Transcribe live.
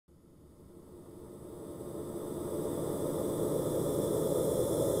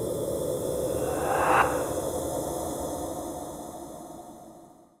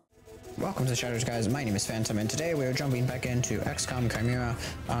welcome to the Shadows, guys. My name is Phantom, and today we are jumping back into XCOM Chimera.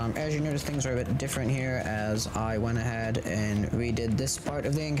 As you notice, things are a bit different here, as I went ahead and redid this part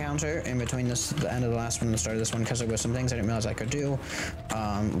of the encounter in between the end of the last one and the start of this one, because there were some things I didn't realize I could do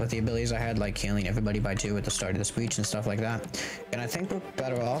with the abilities I had, like healing everybody by 2 at the start of this breach and stuff like that. And I think we're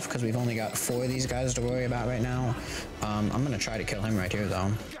better off because we've only got 4 of these guys to worry about right now. I'm gonna try to kill him right here,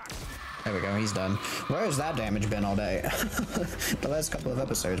 though. There we go, he's done. Where has that damage been all day? The last couple of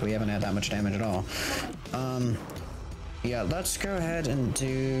episodes, we haven't had that much damage at all. Yeah, let's go ahead and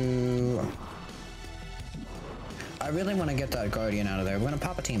do... I really want to get that Guardian out of there. We're going to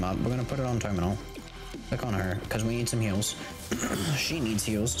pop a team up. We're going to put it on terminal. Click on her, because we need some heals. She needs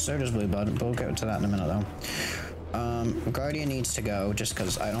heals. So does Bluebud. We'll get to that in a minute, though. Guardian needs to go, just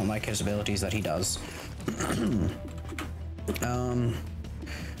because I don't like his abilities that he does.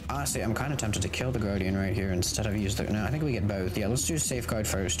 Honestly, I'm kind of tempted to kill the Guardian right here instead of use the... No, I think we get both. Yeah, let's do Safeguard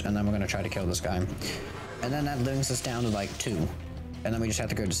first, and then we're going to try to kill this guy. And then that brings us down to, like, 2. And then we just have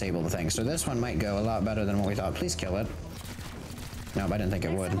to go disable the thing. So this one might go a lot better than what we thought. Please kill it. Nope, I didn't think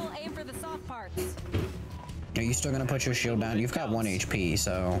it would. Aim for the soft parts. Are you still going to put your shield down? You've got 1 HP,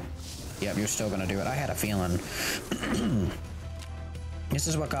 so... Yep, you're still going to do it. I had a feeling. This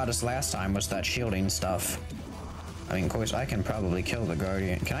is what got us last time, was that shielding stuff. I mean, of course, I can probably kill the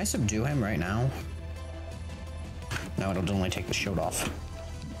Guardian. Can I subdue him right now? No, it'll only take the shield off.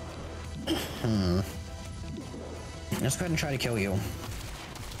 Let's go ahead and try to kill you.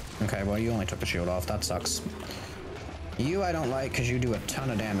 Okay, well, you only took the shield off. That sucks. You I don't like because you do a ton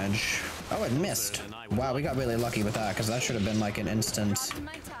of damage. Oh, it missed. Wow, we got really lucky with that because that should have been like an instant...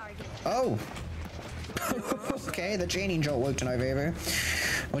 Oh! Okay, the chaining jolt worked in our favor.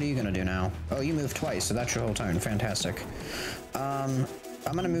 What are you gonna do now? Oh, you moved twice, so that's your whole turn. Fantastic. I'm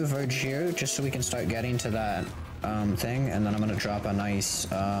gonna move Verge here, just so we can start getting to that, thing, and then I'm gonna drop a nice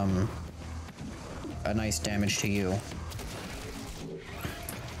damage to you.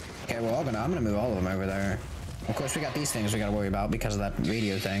 Okay, I'm gonna move all of them over there. Of course, we got these things we gotta worry about because of that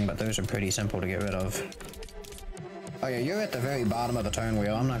radio thing, but those are pretty simple to get rid of. Oh yeah, you're at the very bottom of the turn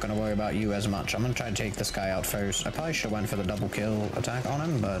wheel. I'm not going to worry about you as much. I'm going to try to take this guy out first. I probably should have went for the double kill attack on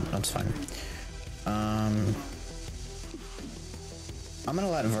him, but that's fine. I'm going to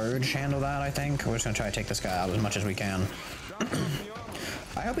let Verge handle that, I think. We're just going to try to take this guy out as much as we can.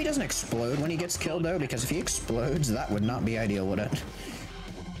 I hope he doesn't explode when he gets killed, though, because if he explodes, that would not be ideal, would it?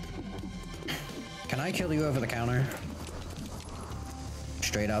 Can I kill you over the counter?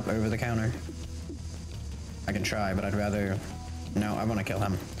 Straight up over the counter? I can try, but I'd rather... No, I want to kill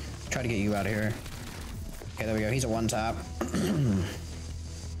him. Try to get you out of here. Okay, there we go. He's a one-tap.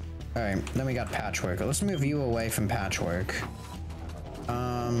 Alright, then we got Patchwork. Let's move you away from Patchwork.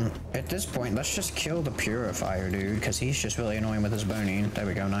 At this point, let's just kill the Purifier, dude, because he's just really annoying with his burning. There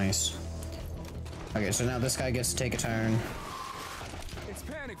we go, nice. Okay, so now this guy gets to take a turn. It's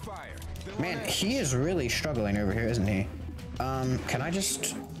panic fire. Man, he is really struggling over here, isn't he? Can I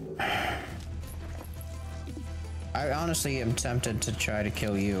just... I honestly am tempted to try to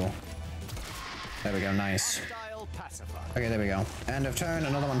kill you. There we go, nice. Okay, there we go. End of turn,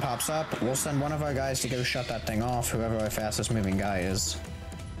 another one pops up. We'll send one of our guys to go shut that thing off, whoever our fastest moving guy is.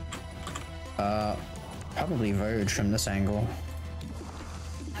 Probably Verge from this angle.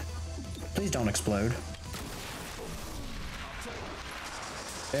 Please don't explode.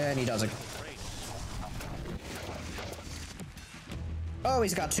 And he does it. Oh,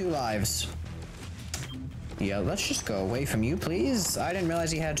 he's got 2 lives. Yeah, let's just go away from you, please. I didn't realize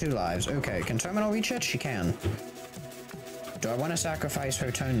he had 2 lives. Okay, can Terminal reach it? She can. Do I want to sacrifice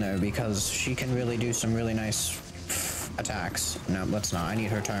her turn, though? Because she can really do some really nice attacks. No, let's not. I need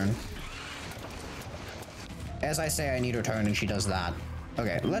her turn. As I say, I need her turn, and she does that.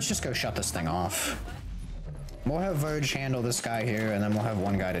 Okay, let's just go shut this thing off. We'll have Verge handle this guy here, and then we'll have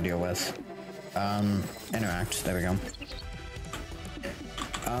one guy to deal with. Interact. There we go.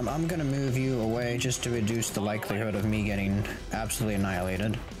 I'm gonna move you away just to reduce the likelihood of me getting absolutely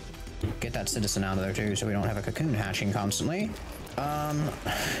annihilated. Get that citizen out of there too, so we don't have a cocoon hatching constantly. Found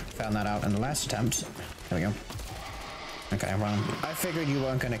that out in the last attempt. There we go. Okay, well, I figured you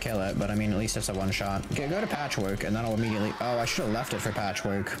weren't gonna kill it, but I mean, at least it's a one-shot. Okay, go to Patchwork, and that'll immediately... Oh, I should have left it for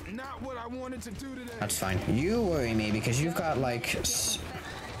Patchwork. Not what I wanted to do today. That's fine. You worry me, because you've got, like...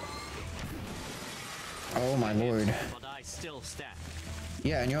 Oh my lord.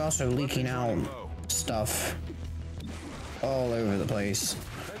 Yeah, and you're also leaking out stuff all over the place.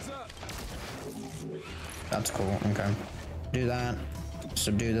 That's cool, okay. Do that.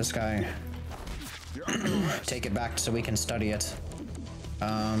 Subdue this guy. Take it back so we can study it.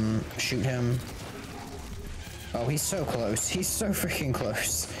 Shoot him. Oh, he's so close. He's so freaking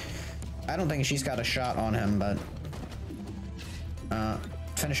close. I don't think she's got a shot on him, but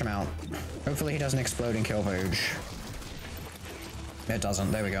finish him out. Hopefully he doesn't explode and kill Verge. It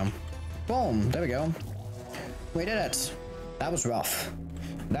doesn't. There we go. Boom. There we go. We did it. That was rough.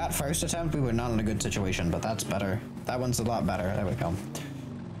 That first attempt, we were not in a good situation, but that's better. That one's a lot better. There we go.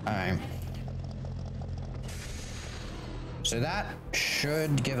 Alright. So that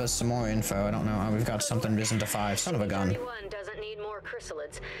should give us some more info. I don't know. We've got something risen to 5. Son of a gun. Doesn't need more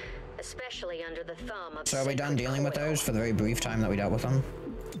chrysalids, especially under the thumb of So are we done Sacred dealing with Coil. those for the very brief time that we dealt with them?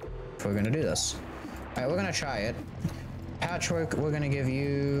 If we're gonna do this. Alright, we're gonna try it. Patchwork, we're gonna give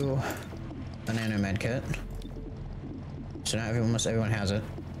you a nano med kit. So now almost everyone has it.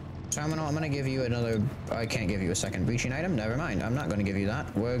 Terminal, I'm gonna give you another. I can't give you a second breaching item. Never mind. I'm not gonna give you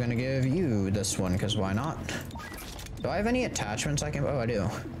that. We're gonna give you this one, because why not? Do I have any attachments I can? Oh, I do.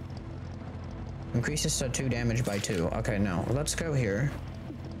 Increases to 2 damage by 2. Okay, no. Let's go here.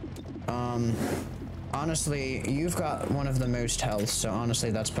 Honestly, you've got one of the most health, so honestly,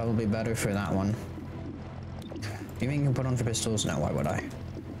 that's probably better for that one. You mean you can put on for pistols? No, why would I?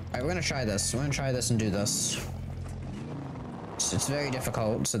 Alright, we're gonna try this. We're gonna try this and do this. It's very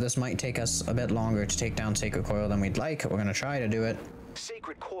difficult, so this might take us a bit longer to take down Sacred Coil than we'd like. We're gonna try to do it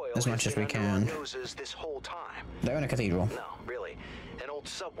Sacred Coil as much as we can. this whole time. They're in a cathedral. No, really. An old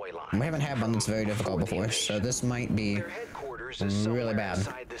subway line. We haven't had one that's very difficult before, so this might be Their headquarters is really somewhere bad.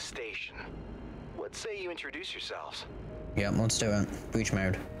 inside this station. What say you introduce yourselves? Yep, let's do it. Breach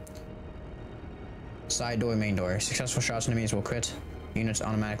mode. Side door, main door. Successful shots on enemies will crit. Units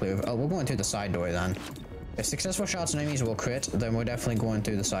automatically over. Oh, we're going through the side door then. If successful shots on enemies will crit, then we're definitely going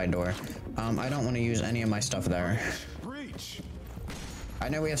through the side door. I don't want to use any of my stuff there. Breach. I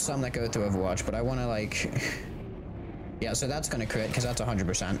know we have some that go through Overwatch, but I want to like... Yeah, so that's going to crit, because that's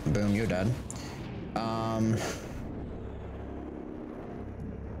 100%. Boom, you're dead.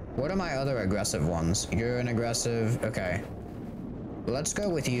 What are my other aggressive ones? You're an aggressive... Okay. Let's go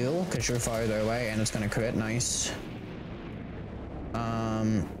with you, because you're farther away, and it's going to crit. Nice.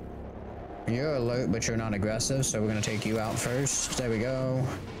 You're alert, but you're not aggressive, so we're going to take you out first. There we go.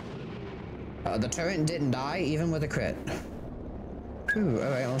 The turret didn't die, even with a crit. Ooh,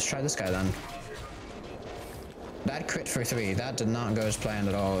 alright, let's try this guy then. That crit for 3. That did not go as planned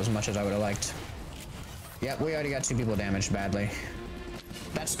at all, as much as I would have liked. Yep, we already got 2 people damaged badly.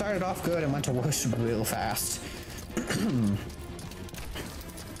 That started off good and went to worse real fast.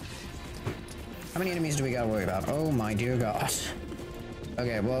 How many enemies do we gotta worry about? Oh my dear god.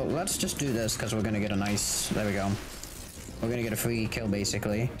 Okay, well, let's just do this, because we're gonna get a nice... There we go. We're gonna get a free kill,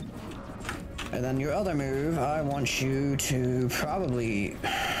 basically. And then your other move, I want you to probably...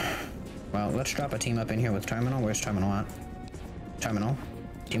 Well, let's drop a team up in here with Terminal. Where's Terminal at? Terminal.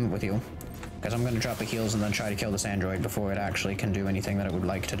 Team up with you. Because I'm gonna drop the heals and then try to kill this android before it actually can do anything that it would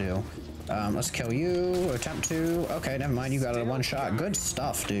like to do. Let's kill you, or attempt to. Okay, never mind, you got it a one shot. Good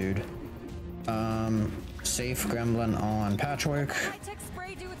stuff, dude. Safe Gremlin on Patchwork.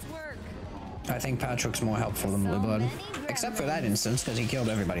 I think Patchwork's more helpful than Blue Blood. Except for that instance, because he killed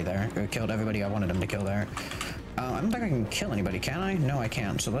everybody there. Or killed everybody I wanted him to kill there. I don't think I can kill anybody, can I? No, I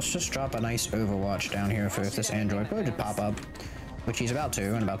can't. So let's just drop a nice Overwatch down here for if this android were to pop up. Which he's about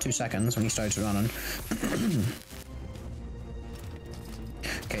to in about 2 seconds when he starts running.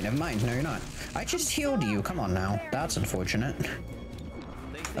 Okay, never mind. No, you're not. I just healed you. Come on now. That's unfortunate.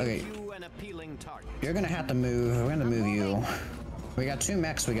 Okay. You're gonna have to move. We're gonna move you. We got 2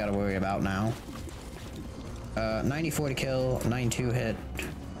 mechs we gotta worry about now. 94 to kill, 92 hit.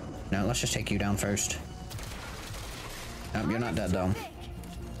 No, let's just take you down first. Nope, you're not dead though.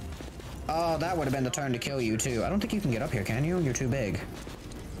 Oh, that would have been the turn to kill you too. I don't think you can get up here, can you? You're too big.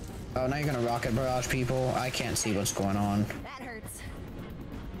 Oh, now you're gonna rocket barrage people. I can't see what's going on. That hurts.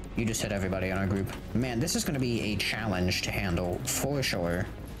 You just hit everybody in our group. Man, this is gonna be a challenge to handle, for sure.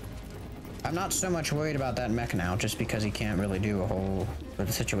 I'm not so much worried about that mech now, just because he can't really do a whole for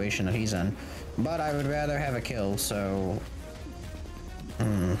the situation that he's in. But I would rather have a kill, so...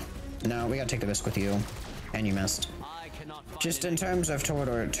 No, we gotta take the risk with you. And you missed. Just in terms of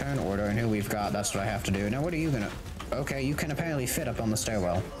turn order and who we've got, that's what I have to do. Now, what are you gonna... Okay, you can apparently fit up on the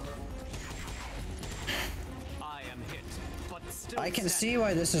stairwell. I can see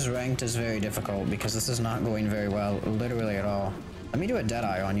why this is ranked as very difficult, because this is not going very well, literally at all. Let me do a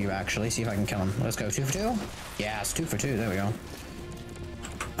Deadeye on you, actually, see if I can kill him. Let's go. 2 for 2? Yeah, it's 2 for 2. There we go.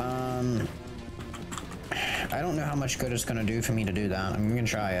 I don't know how much good it's gonna do for me to do that. I'm gonna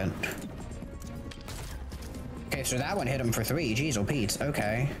try it. Okay, so that one hit him for 3. Jeez, oh Pete.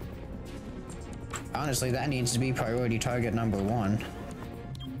 Okay. Honestly, that needs to be priority target number 1.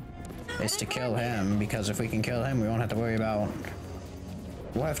 Is to kill him, because if we can kill him, we won't have to worry about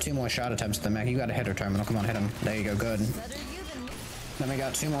We'll have 2 more shot attempts at the mech. You got a hitter terminal. Come on, hit him. There you go. Good. Then we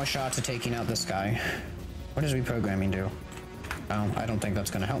got 2 more shots at taking out this guy. What does reprogramming do? Oh, I don't think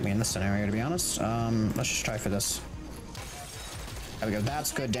that's going to help me in this scenario, to be honest. Let's just try for this. There we go.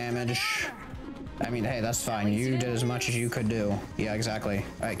 That's good damage. I mean, hey, that's fine. You did as much as you could do. Yeah, exactly.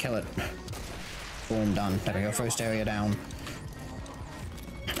 Alright, kill it. Boom, done. There we go. First area down.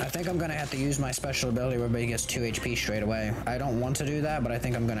 I think I'm gonna have to use my special ability where he gets 2 HP straight away. I don't want to do that, but I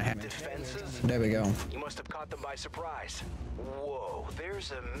think I'm gonna have to. Defenses? There we go. You must have caught them by surprise. Whoa,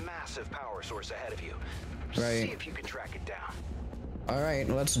 there's a massive power source ahead of you. Right. See if you can track it down. Alright,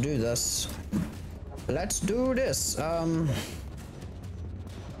 let's do this. Let's do this. Well,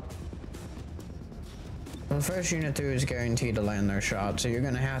 the first unit through is guaranteed to land their shot, so you're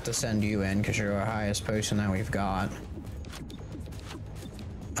gonna have to send you in because you're our highest person that we've got.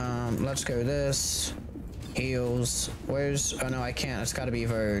 Let's go this. Heals. Where's... Oh no, I can't. It's gotta be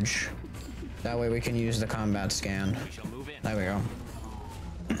Verge. That way we can use the combat scan. There we go.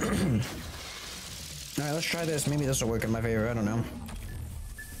 Alright, let's try this. Maybe this will work in my favor. I don't know.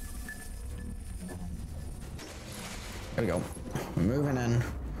 There we go. Moving in.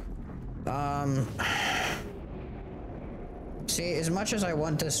 See, as much as I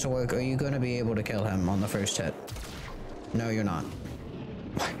want this to work, are you gonna be able to kill him on the first hit? No, you're not.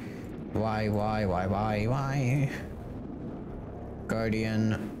 Why?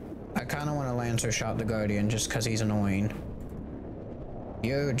 Guardian. I kinda wanna Lancer shot the Guardian just cause he's annoying.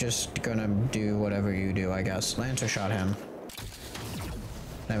 You're just gonna do whatever you do, I guess. Lancer shot him.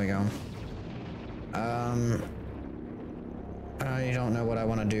 There we go. I don't know what I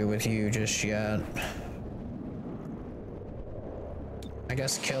want to do with you just yet. I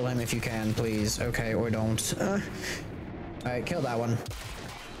guess kill him if you can, please. Okay, or don't. Alright, kill that one.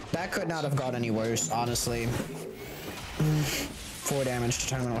 That could not have got any worse, honestly. 4 damage to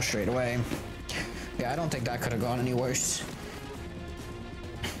terminal straight away. Yeah, I don't think that could have gone any worse.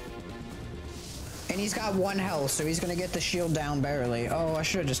 And he's got 1 health, so he's gonna get the shield down barely. Oh, I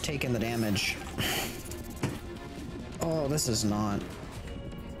should have just taken the damage. Oh, this is not.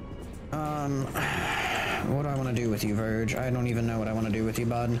 What do I want to do with you, Verge? I don't even know what I want to do with you,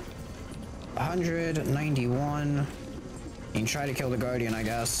 bud. 191. You can try to kill the Guardian, I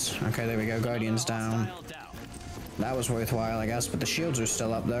guess. Okay, there we go. Guardian's down. That was worthwhile, I guess, but the shields are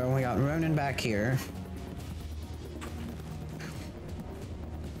still up there. We got Ronin back here.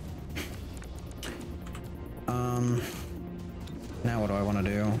 Now what do I want to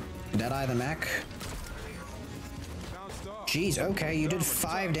do? Deadeye the mech? Jeez, okay, you did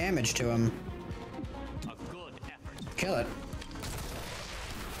 5 damage to him. Kill it.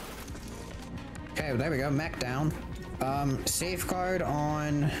 Okay, there we go, mech down. Safeguard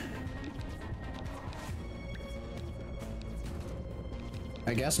on...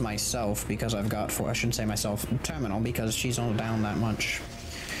 I guess myself, because I've got 4, I shouldn't say myself, Terminal, because she's not down that much.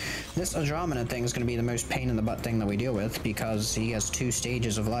 This Andromeda thing is going to be the most pain in the butt thing that we deal with, because he has 2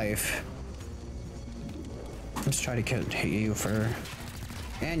 stages of life. Let's try to hit you for...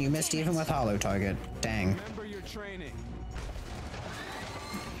 And you missed even with hollow target. Dang. Remember your training.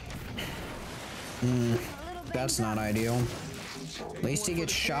 That's not ideal. At least he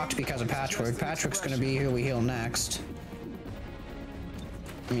gets shocked because of Patchwork. Patchwork's gonna be who we heal next.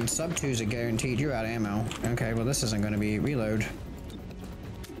 I mean, sub 2's a guaranteed. You're out of ammo. Okay, well this isn't gonna be... Reload.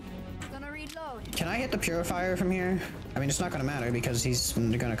 Can I hit the Purifier from here? I mean, it's not gonna matter because he's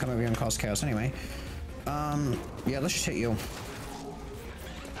gonna come over here and cause chaos anyway. Yeah, let's just hit you.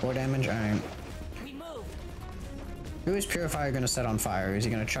 4 damage, alright. Who is Purifier gonna set on fire? Is he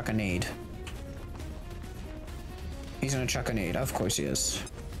gonna chuck a nade? He's gonna chuck a nade, of course he is.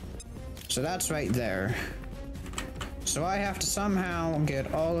 So that's right there. So I have to somehow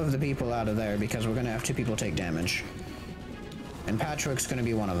get all of the people out of there because we're gonna have 2 people take damage. And Patchwork's gonna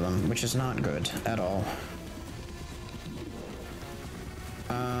be one of them, which is not good at all.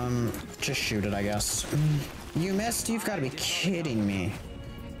 Just shoot it, I guess. You missed? You've got to be kidding me.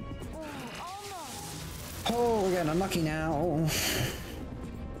 Oh, we're getting unlucky now.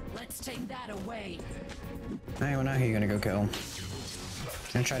 Let's take that away. Hey, well, now who are you gonna go kill?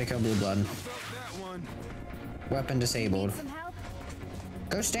 Gonna try to kill Blue Blood. Weapon disabled.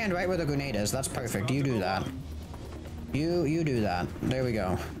 Go stand right where the grenade is. That's perfect. You do that. You do that. There we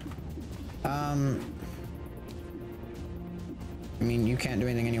go. I mean, you can't do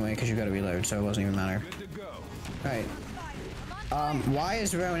anything anyway because you got to reload, so it doesn't even matter. Alright. Why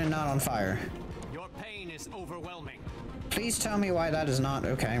is Ronin not on fire? Your pain is overwhelming. Please tell me why that is not...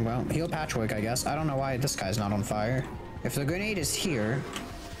 Okay, well, heal Patchwork, I guess. I don't know why this guy's not on fire. If the grenade is here...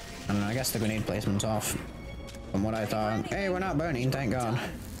 I don't know, I guess the grenade placement's off. From what I thought. Hey, we're not burning, thank God.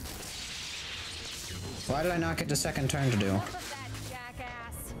 Why did I not get the second turn to do?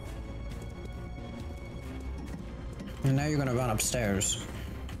 And now you're gonna run upstairs.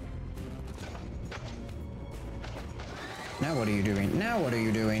 Now what are you doing? Now what are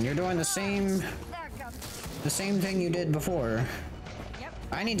you doing? You're doing the same thing you did before.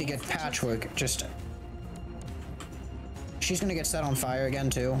 I need to get patchwork. Just. She's gonna get set on fire again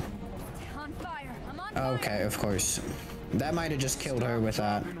too. Okay, of course. That might have just killed her with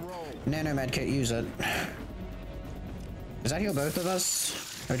that. Nano medkit, use it. Does that heal both of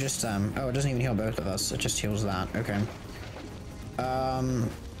us? Or just them? Oh, it doesn't even heal both of us. It just heals that. Okay.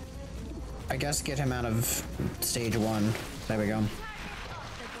 I guess get him out of stage 1. There we go.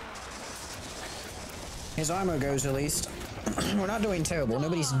 His armor goes at least. We're not doing terrible.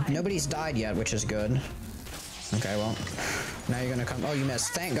 Nobody's died yet, which is good. Okay, well. Now you're gonna come. Oh, you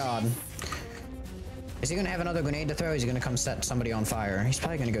missed. Thank God. Is he gonna have another grenade to throw? Or is he gonna come set somebody on fire? He's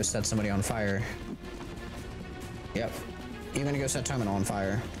probably gonna go set somebody on fire. Yep. You're gonna go set Terminal on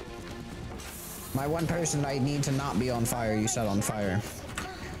fire. My one person I need to not be on fire, you set on fire.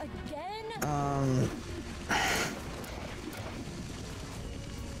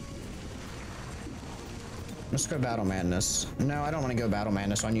 Let's go Battle Madness. No, I don't want to go Battle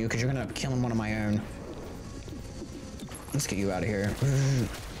Madness on you because you're gonna kill one of my own. Let's get you out of here.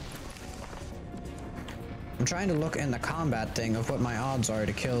 I'm trying to look in the combat thing of what my odds are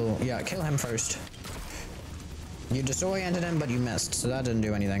to kill. Yeah, kill him first. You disoriented him, but you missed, so that didn't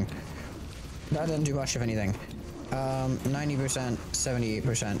do anything. That didn't do much of anything. 90%,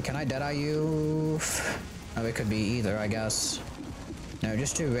 78%. Can I Deadeye you? Oh, it could be either, I guess. No,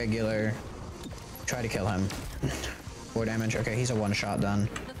 just do regular. Try to kill him. 4 damage. Okay, he's a one-shot done.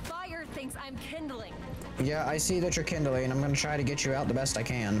 The fire thinks I'm kindling. Yeah, I see that you're kindling. I'm gonna try to get you out the best I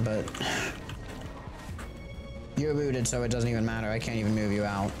can, but you're rooted, so it doesn't even matter. I can't even move you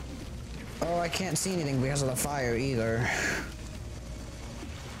out. Oh, I can't see anything because of the fire either.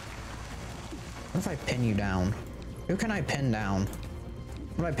 What if I pin you down? Who can I pin down?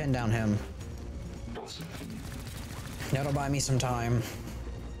 What if I pin down him? That'll buy me some time.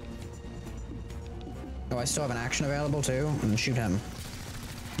 Oh, I still have an action available too? And shoot him.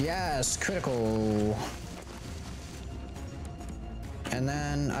 Yes, critical. And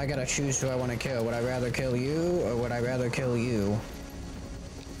then I gotta choose who I want to kill. Would I rather kill you or would I rather kill you?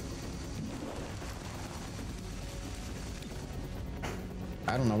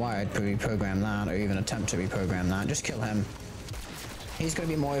 I don't know why I'd reprogram that or even attempt to reprogram that. Just kill him. He's gonna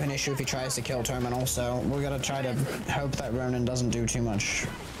be more of an issue if he tries to kill Terminal, so we're gonna try to hope that Ronan doesn't do too much.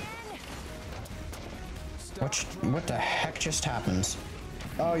 What the heck just happens?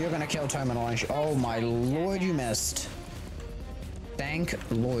 Oh, you're gonna kill Terminal, aren't you? Oh my lord, you missed. Thank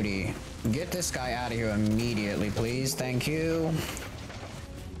lordy. Get this guy out of here immediately, please. Thank you.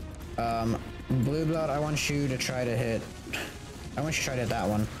 Blue Blood, I want you to try to hit... I want you to try to hit that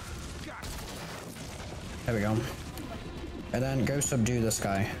one. There we go. And then go subdue this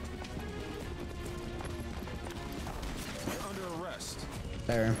guy. Under arrest.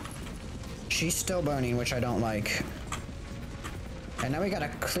 There. She's still burning, which I don't like. And now we gotta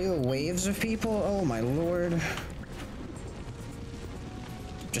clear waves of people? Oh my lord.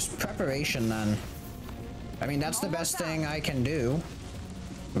 Just preparation then. I mean, that's the best thing I can do.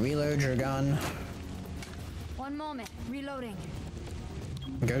 Reload your gun. One moment, reloading.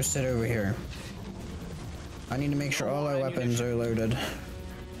 Go sit over here. I need to make sure all our weapons are loaded.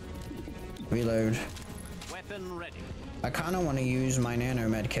 Reload. Weapon ready. I kind of want to use my nano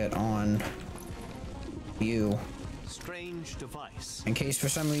medkit on you. Strange device. In case for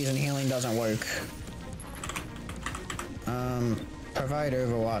some reason healing doesn't work. Provide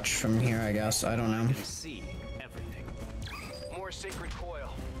Overwatch from here, I guess. I don't know. See everything. More Sacred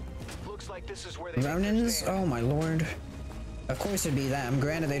Coil. Looks like this is where they Ronins? Oh my lord. Of course it'd be them.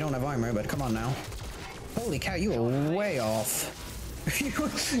 Granted they don't have armor, but come on now. Holy cow, you are way off.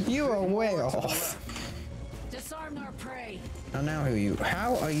 you are way off. Disarm our prey. Now who are you?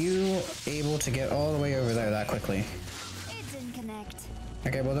 How are you able to get all the way over there that quickly? It didn't connect.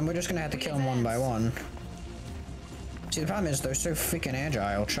 Okay, well then we're just gonna have to kill them one by one. See, the problem is they're so freaking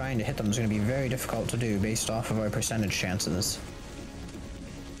agile, trying to hit them is gonna be very difficult to do based off of our percentage chances.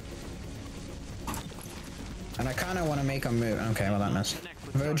 And I kinda wanna make them move. Okay, well that missed.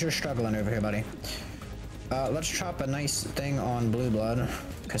 Verge, you're struggling over here, buddy. Let's chop a nice thing on Blue Blood,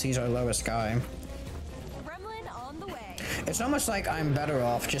 because he's our lowest guy. Gremlin on the way. It's almost like I'm better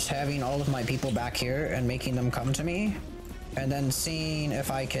off just having all of my people back here and making them come to me, and then seeing if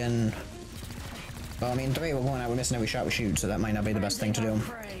I can... Well, I mean, 3 we're going out, we're missing every shot we shoot, so that might not be the best thing to do.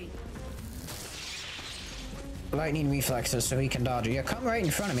 lightning reflexes so he can dodge it. Yeah, come right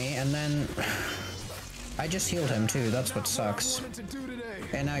in front of me, and then... I just healed him too, that's what sucks.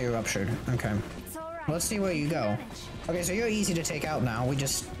 And now you're ruptured. Okay. Let's see where you go. Okay, so you're easy to take out now. We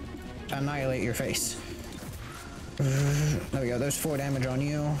just annihilate your face. There we go, there's 4 damage on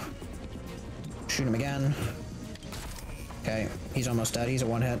you. Shoot him again. Okay, he's almost dead. He's a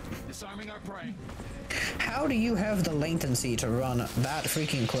one hit. Disarming our prey. How do you have the latency to run that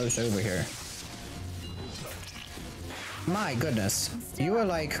freaking close over here? My goodness. You are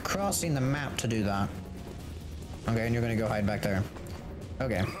like crossing the map to do that. Okay, and you're gonna go hide back there.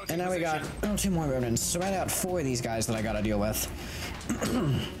 Okay, and now we got 2 more Ronins. So I got 4 of these guys that I gotta deal with.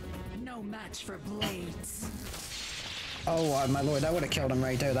 No match for blades. Oh, my lord, that would have killed him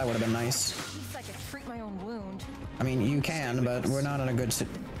right there. That would have been nice. At least I could treat my own wound. I mean, you can, but we're not in a good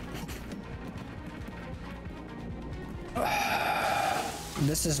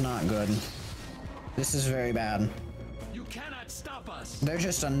This is not good. This is very bad. You cannot stop us. They're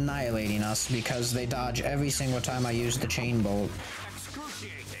just annihilating us because they dodge every single time I use the chain bolt.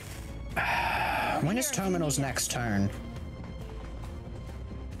 Excruciating. When is Terminal's next turn?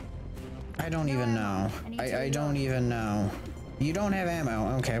 I don't even know. I don't even know. You don't have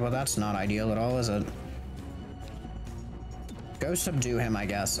ammo. Okay, well that's not ideal at all, is it? Go subdue him, I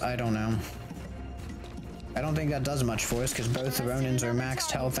guess. I don't know. I don't think that does much for us because both the Ronins are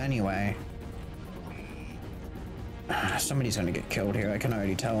maxed health anyway. Somebody's gonna get killed here, I can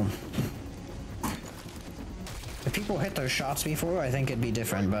already tell. If people hit those shots before, I think it'd be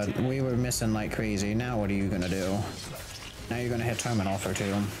different, but we were missing like crazy. Now what are you gonna do? Now you're gonna hit Terminal for 2.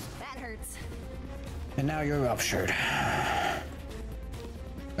 That hurts. And now you're ruptured.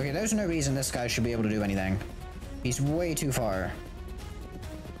 Okay, there's no reason this guy should be able to do anything. He's way too far.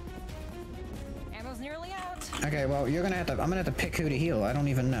 Ammo's nearly out. Okay, well, you're gonna have to... I'm gonna have to pick who to heal. I don't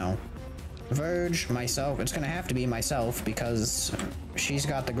even know. Verge, myself. It's gonna have to be myself because she's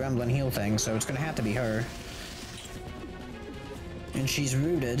got the gremlin heal thing, so it's gonna have to be her. And she's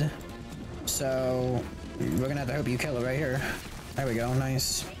rooted, so we're gonna have to hope you kill her right here. There we go,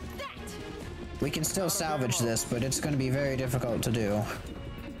 nice. We can still salvage this, but it's gonna be very difficult to do.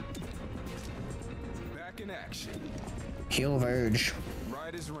 Back in action. Heal Verge.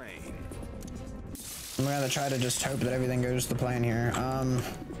 Right as rain. I'm gonna try to just hope that everything goes to plan here.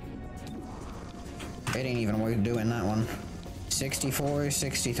 It ain't even worth doing that one. 64,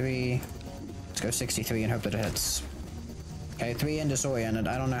 63. Let's go 63 and hope that it hits. Okay, 3 in disoriented.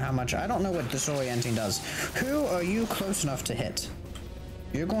 I don't know how much. I don't know what disorienting does. Who are you close enough to hit?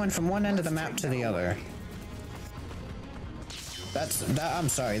 You're going from one end of the map to the other. I'm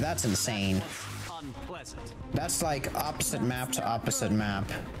sorry, that's insane. Unpleasant. That's like opposite map to opposite map.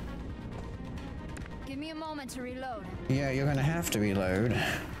 Give me a moment to reload. Yeah, you're gonna have to reload.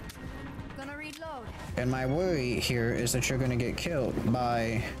 Gonna reload. And my worry here is that you're gonna get killed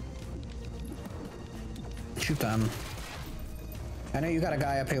by... Shoot them. I know you got a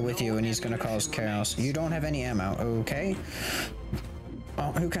guy up here with you and he's gonna cause chaos. You don't have any ammo, okay?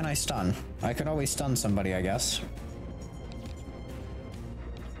 Oh, who can I stun? I could always stun somebody, I guess.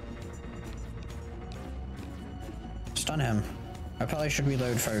 Stun him. I probably should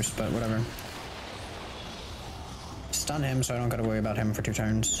reload first, but whatever. Stun him so I don't gotta worry about him for 2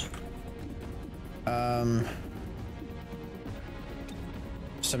 turns.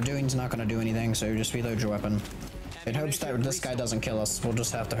 Subduing's not gonna do anything, so just reload your weapon. It hopes that this guy doesn't kill us. We'll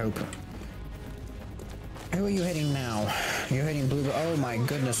just have to hope. Who are you hitting now? You're hitting blue. Oh my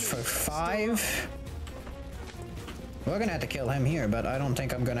goodness, for 5? We're gonna have to kill him here, but I don't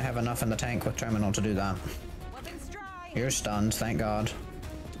think I'm gonna have enough in the tank with Terminal to do that. Weapons dry. You're stunned, thank God.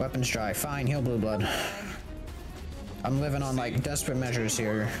 Weapons dry. Fine, heal blue blood. I'm living on like desperate measures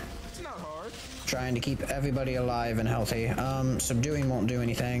here. It's not hard. Trying to keep everybody alive and healthy. Subduing won't do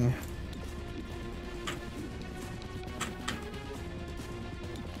anything.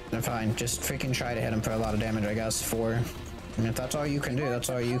 Fine, just freaking try to hit him for a lot of damage, I guess. 4. And if that's all you can do, that's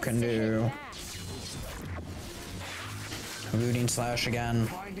all you can do. Rooting slash again.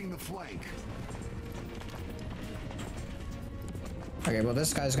 Finding the flank. Okay, well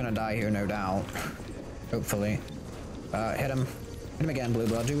this guy's gonna die here, no doubt. Hopefully. Hit him. Hit him again, blue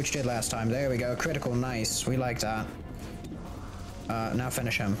blood. Do what you did last time. There we go. Critical, nice. We like that. Now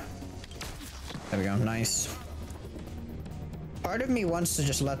finish him. There we go, nice. Part of me wants to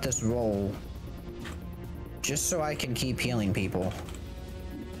just let this roll. Just so I can keep healing people.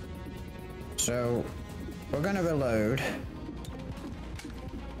 So, we're gonna reload.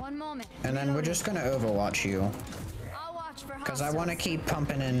 One moment. And then we're just gonna overwatch you. I'll watch for Because I want to keep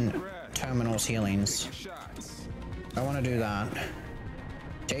pumping in Terminal's healings. Shots. I want to do that.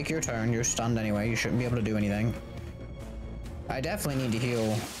 Take your turn. You're stunned anyway. You shouldn't be able to do anything. I definitely need to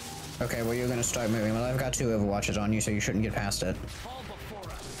heal. Okay, well, you're gonna start moving. Well, I've got 2 overwatches on you, so you shouldn't get past it.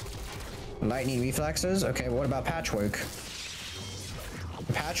 Lightning reflexes? Okay, what about patchwork?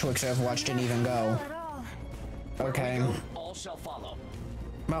 Patchwork's overwatch didn't even go. Okay. All shall follow.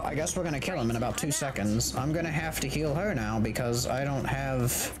 Well, I guess we're gonna kill him in about 2 seconds. I'm gonna have to heal her now because I don't have...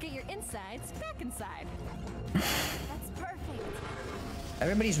 Let's get your insides back inside. That's perfect.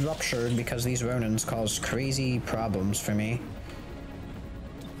 Everybody's ruptured because these Ronins cause crazy problems for me.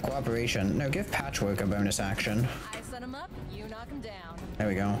 Cooperation. No, give Patchwork a bonus action. I set him up, you knock him down. There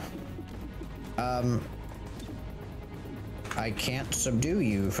we go. I can't subdue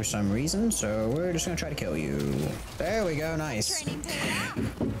you for some reason, so we're just gonna try to kill you. There we go, nice. Training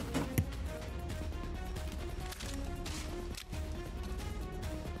tail.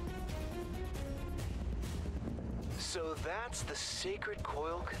 So that's the Sacred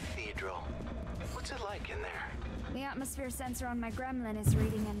Coil Cathedral. What's it like in there? The atmosphere sensor on my gremlin is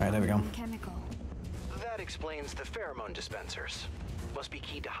reading an Alright, there we go. unknown chemical. That explains the pheromone dispensers. Must be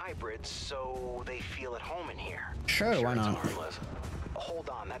keyed to hybrids, so they feel at home in here. Sure, why it's not? harmless. Hold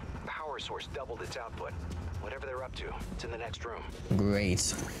on, that power source doubled its output. Whatever they're up to, it's in the next room.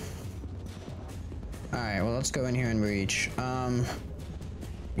 Great. Alright, well, let's go in here and reach.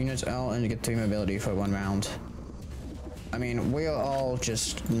 Units L and get 3 mobility for 1 round. I mean, we're all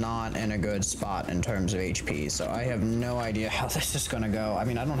just not in a good spot in terms of HP, so I have no idea how this is gonna go. I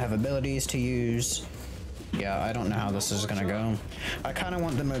mean, I don't have abilities to use. Yeah, I don't know how this is gonna go. I kind of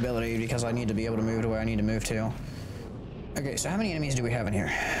want the mobility because I need to be able to move to where I need to move to. Okay, so how many enemies do we have in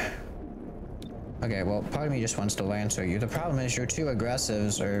here? Okay, well, part of me just wants to Lancer you. The problem is you're too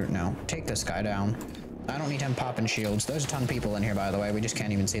aggressive, or no, take this guy down. I don't need him popping shields. There's a ton of people in here, by the way. We just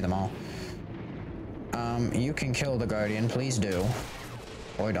can't even see them all. You can kill the Guardian, please do.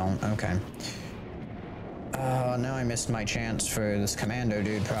 Or don't, okay. Now I missed my chance for this Commando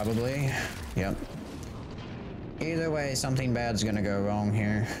dude, probably. Yep. Either way, something bad's gonna go wrong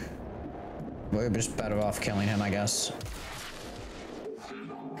here. We're just better off killing him, I guess.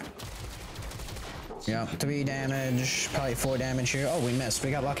 Yep, 3 damage, probably 4 damage here. Oh, we missed.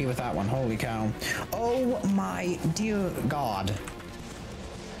 We got lucky with that one. Holy cow. Oh my dear God.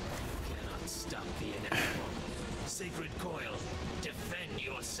 Cannot stop the inevitable. Sacred Coil, defend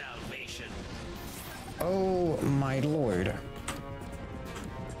your salvation. Oh my lord.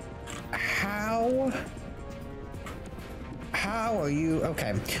 How are you?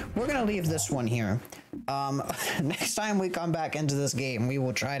 Okay, we're gonna leave this one here. Next time we come back into this game, we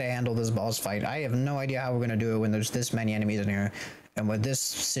will try to handle this boss fight. I have no idea how we're gonna do it when there's this many enemies in here and we're this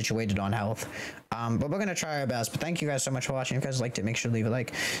situated on health. But we're gonna try our best. But thank you guys so much for watching. If you guys liked it, make sure to leave a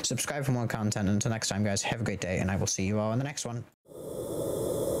like, subscribe for more content. And until next time, guys, have a great day, and I will see you all in the next one.